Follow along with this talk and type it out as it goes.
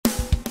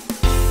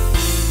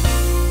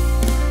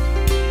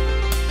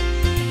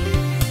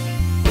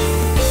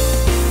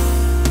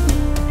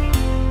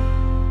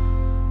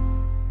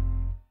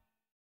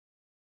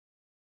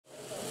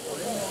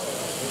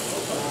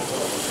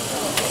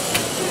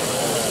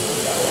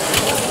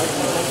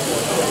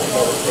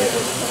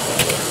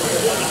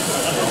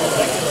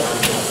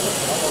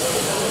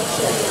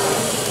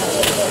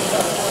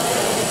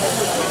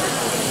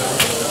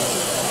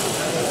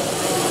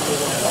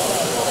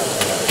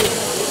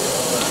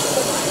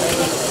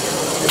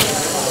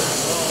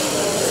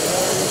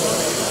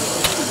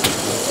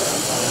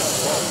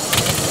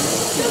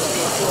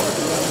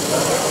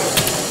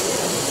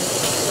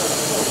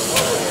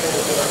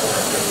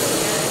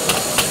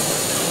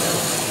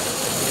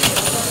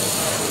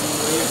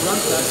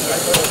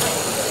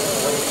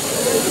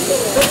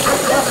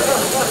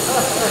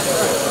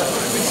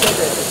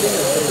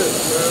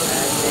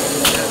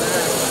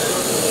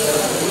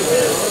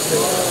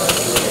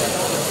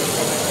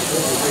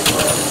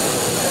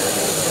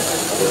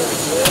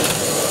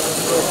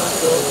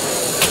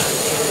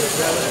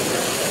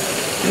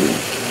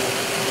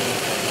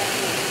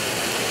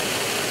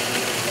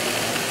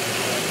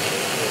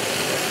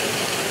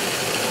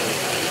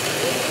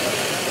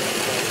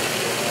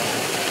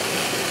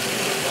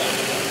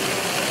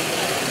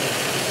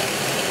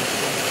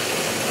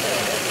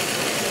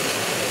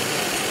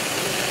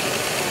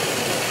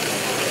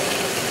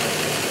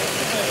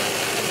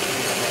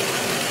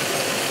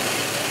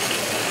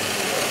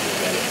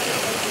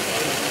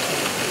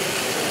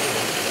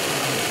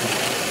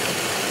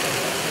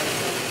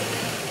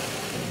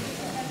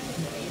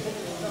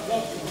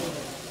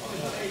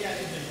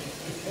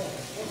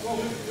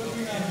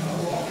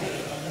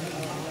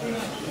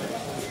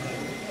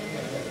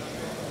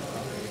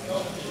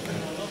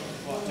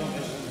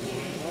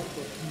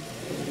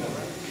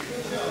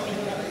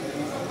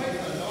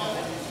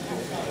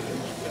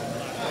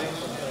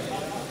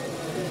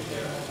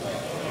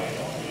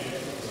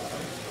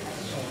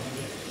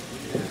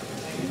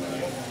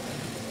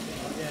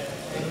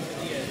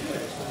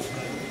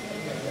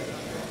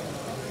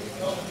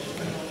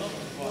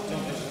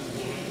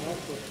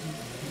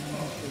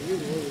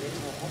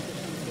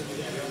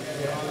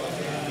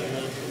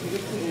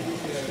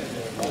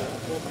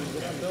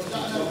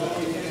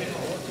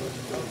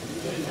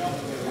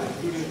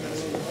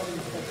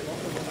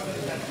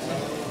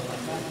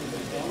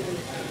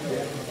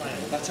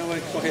That's how I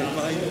quiet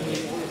mine.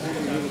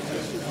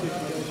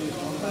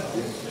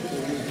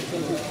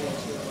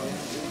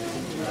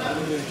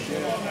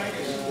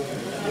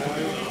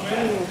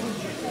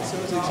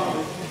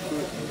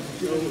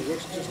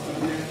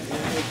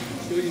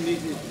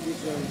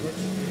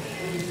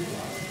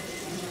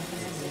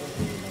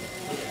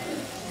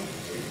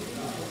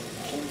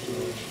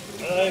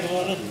 Hey,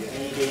 morning.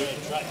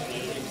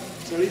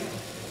 Sorry?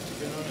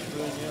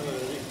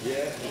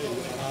 Yeah.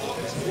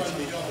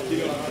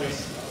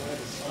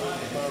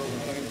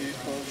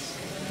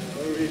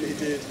 I really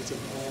did. It's a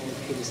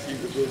couldn't keep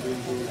the blood in,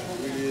 but it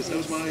really is. That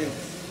was mine.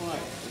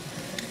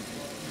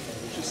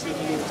 Just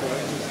sitting there,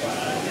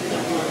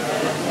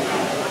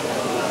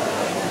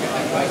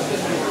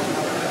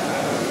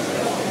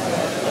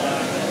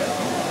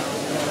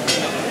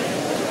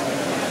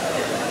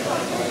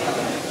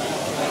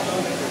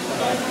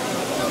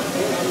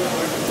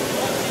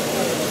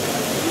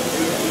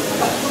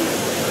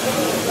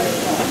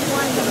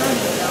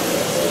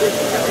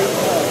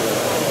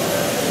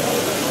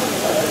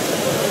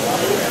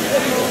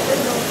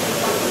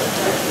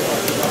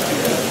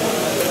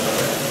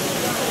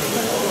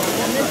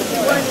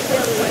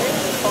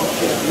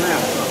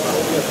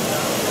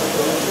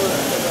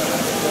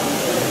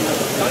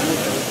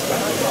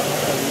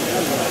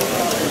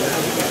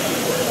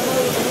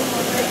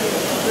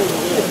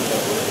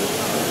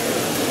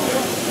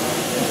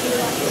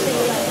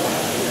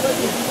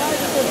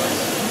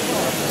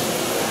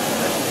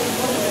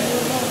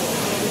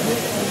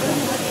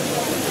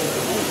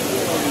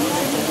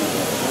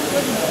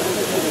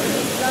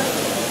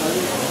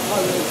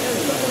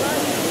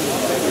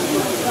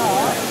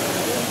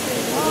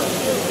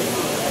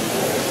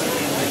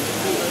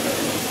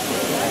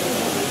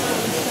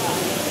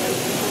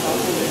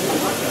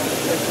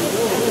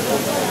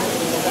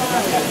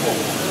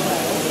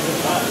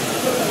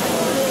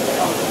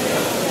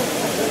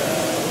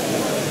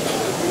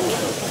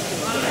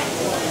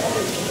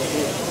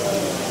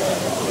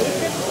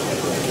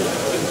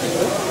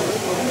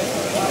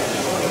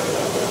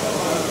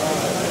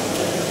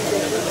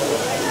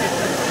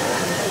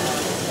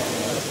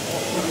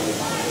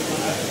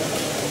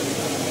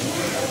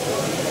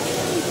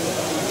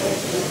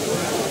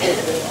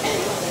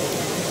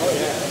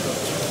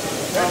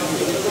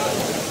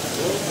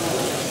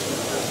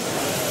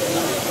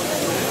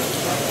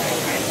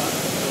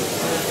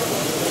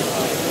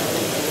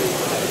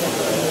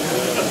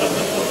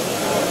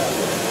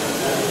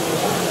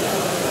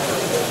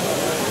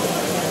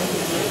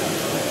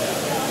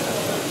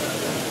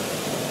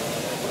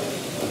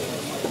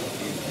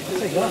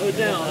 We're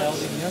down.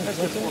 Let's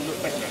just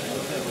look better.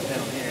 We're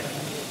down here.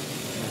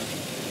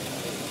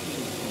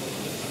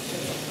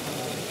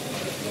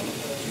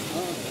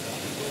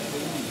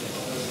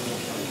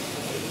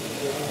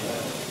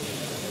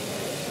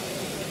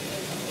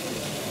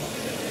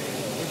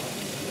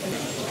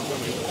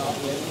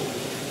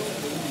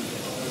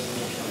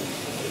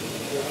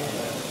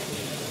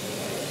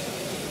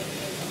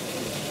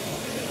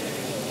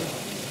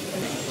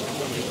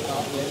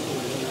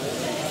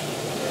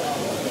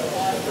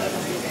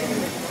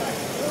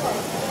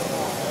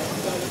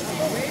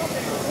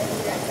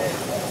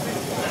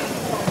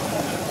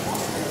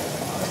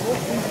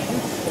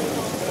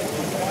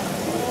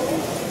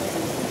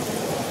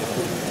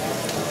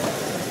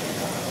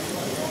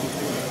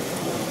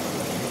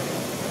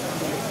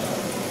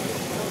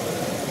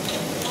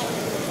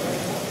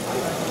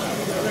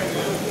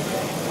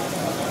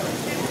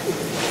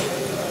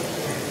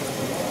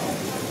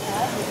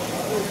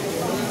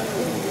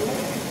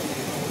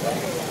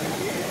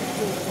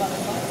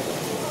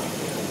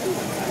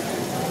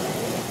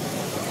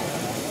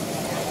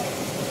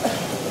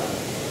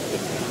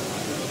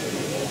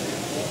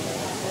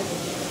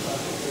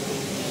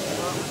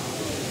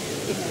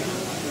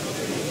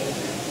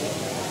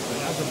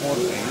 Back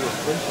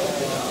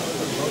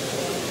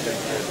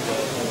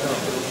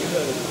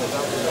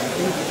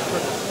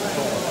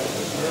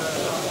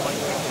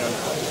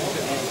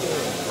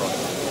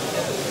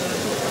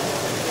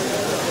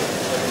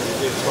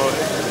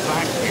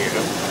here,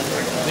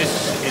 this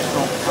is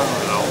not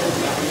parallel,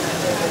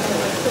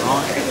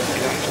 right?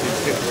 It actually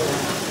fits.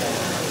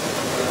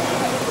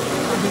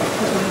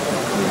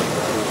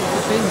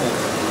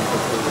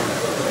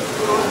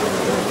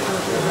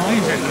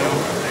 Amazing,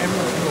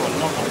 everyone's got a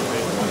lot of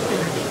it.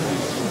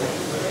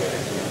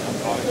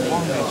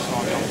 One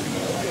side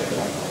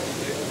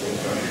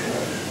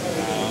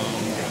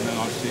and then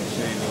I did see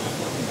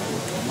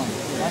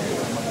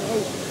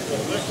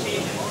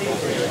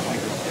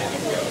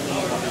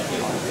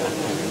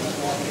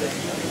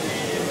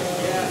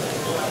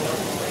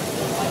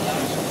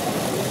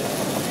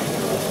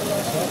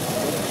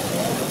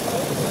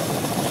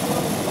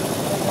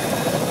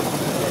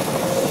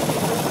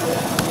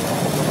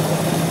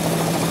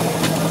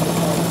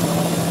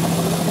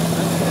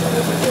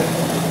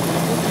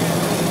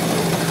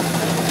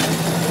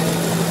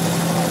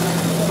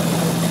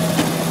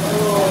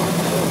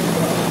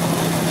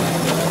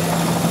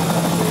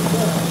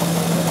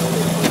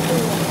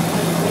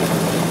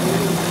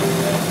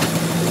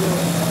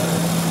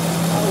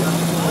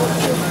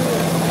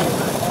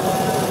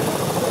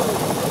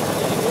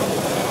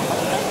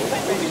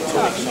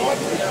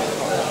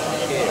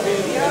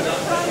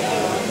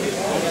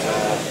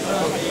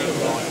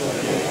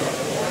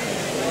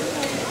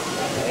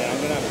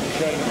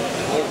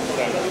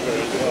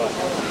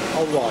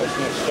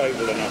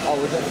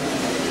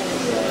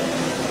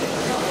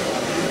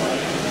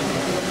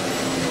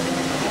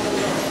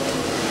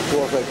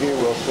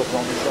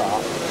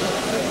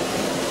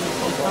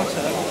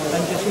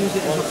and just use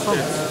it as a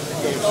front.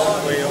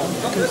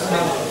 Because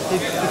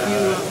if you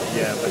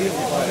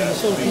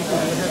saw people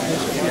who had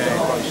this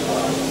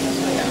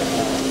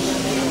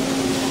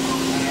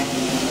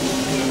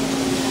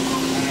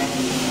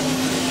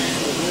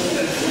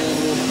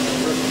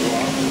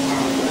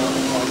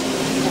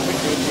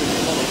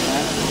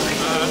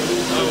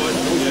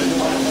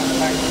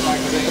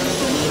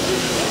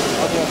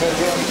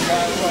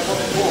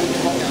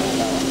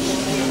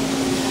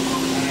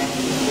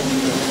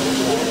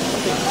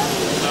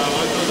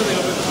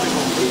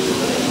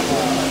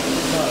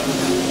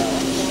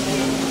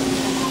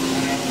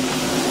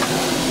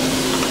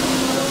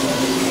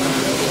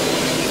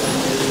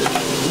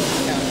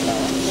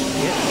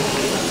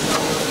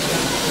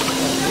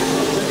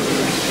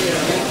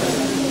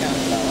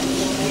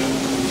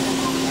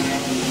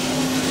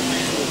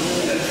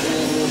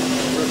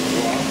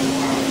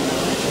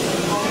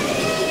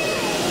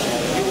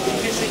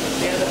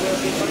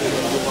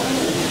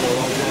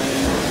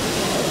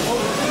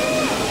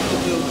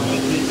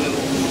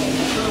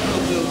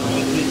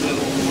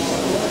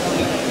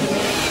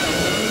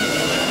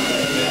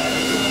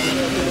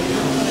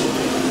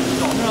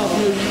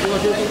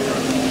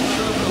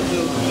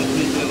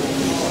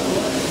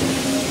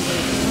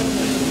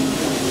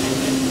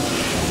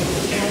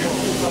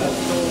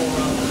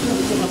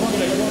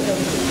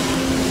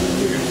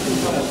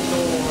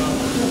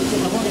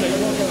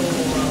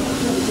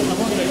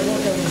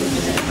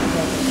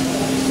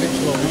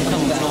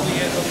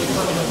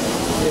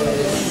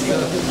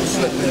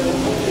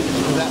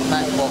that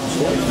back box.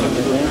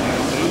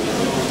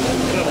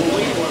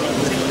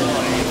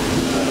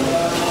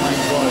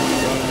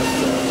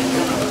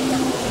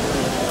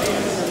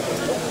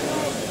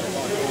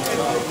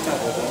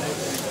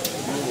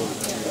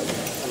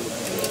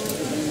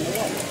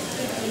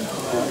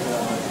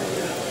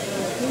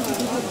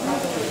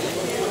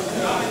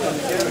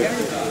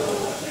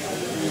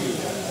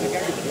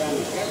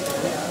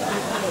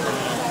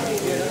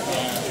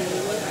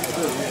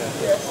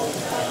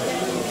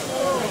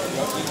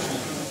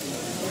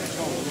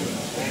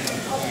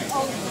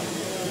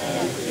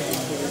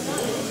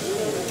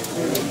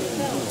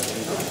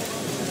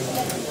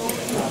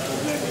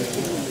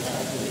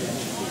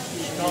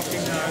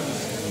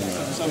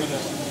 Some of the,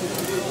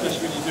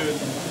 especially when you're doing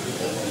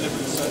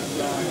different set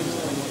lines.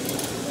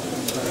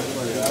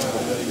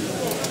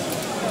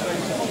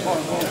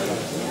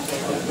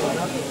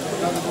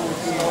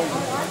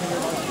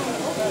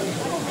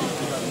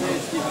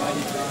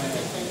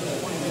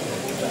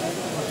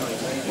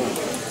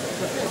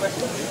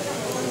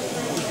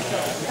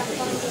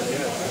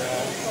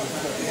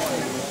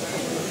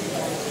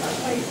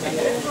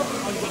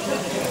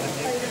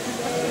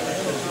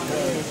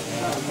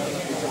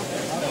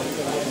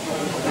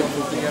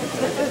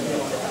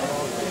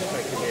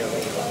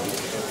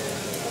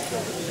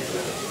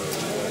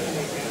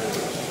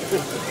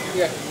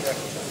 Yeah.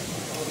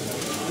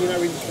 You know,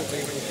 instantly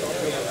when you start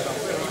doing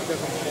something, it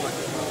doesn't quite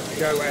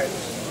go as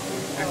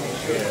you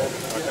should.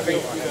 I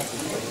think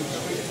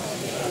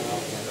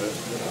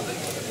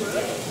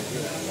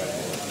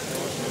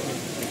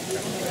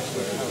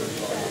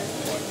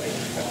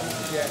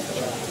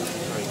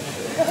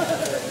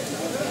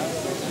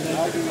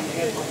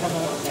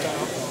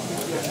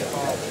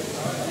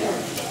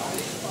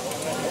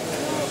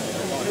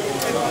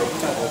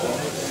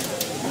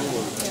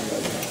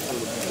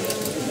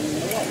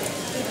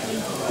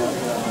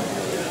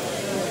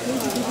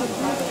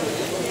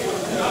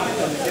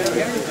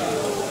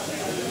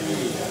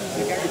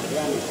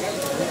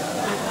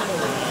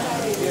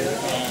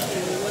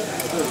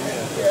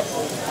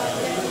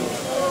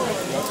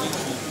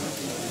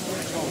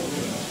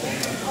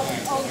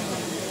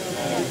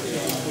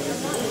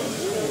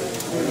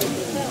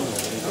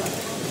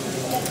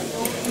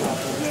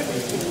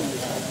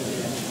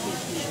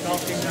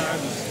Starting now,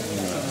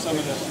 some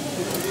of the,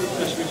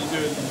 especially when you're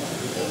doing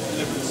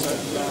delivering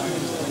certain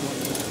lines.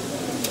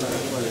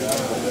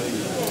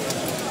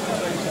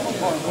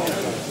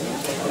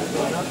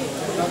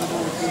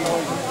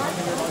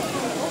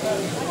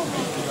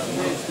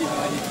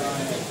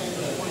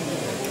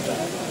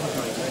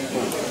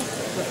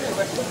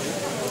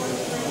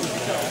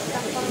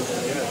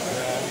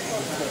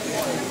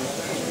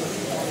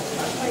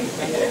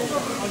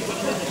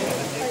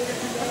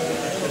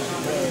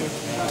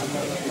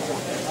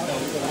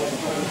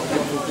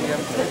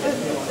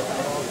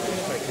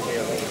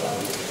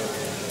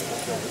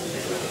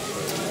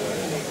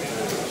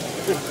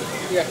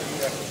 Yeah.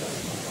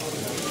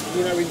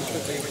 You know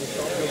instantly when you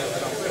start doing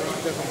something,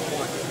 it doesn't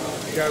quite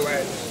go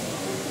as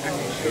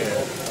you should.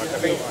 I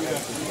think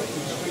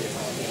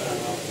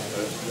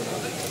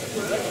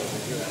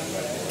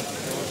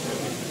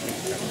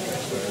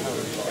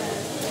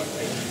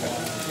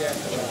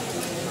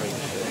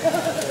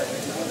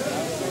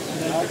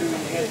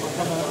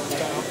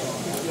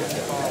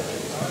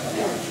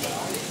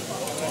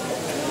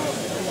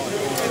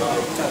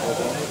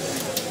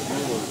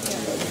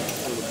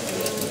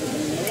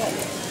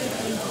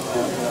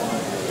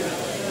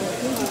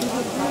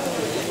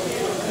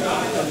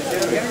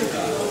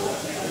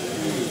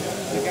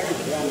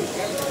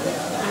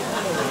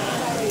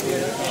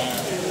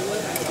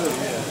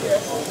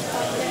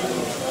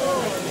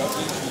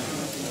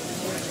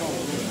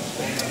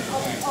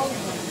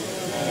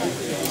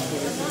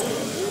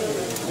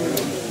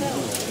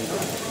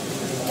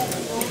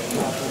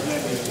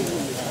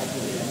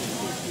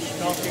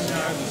starting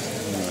now,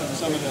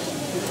 some of the,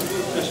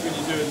 especially when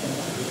you're doing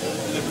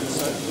delivering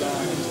certain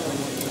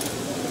lines.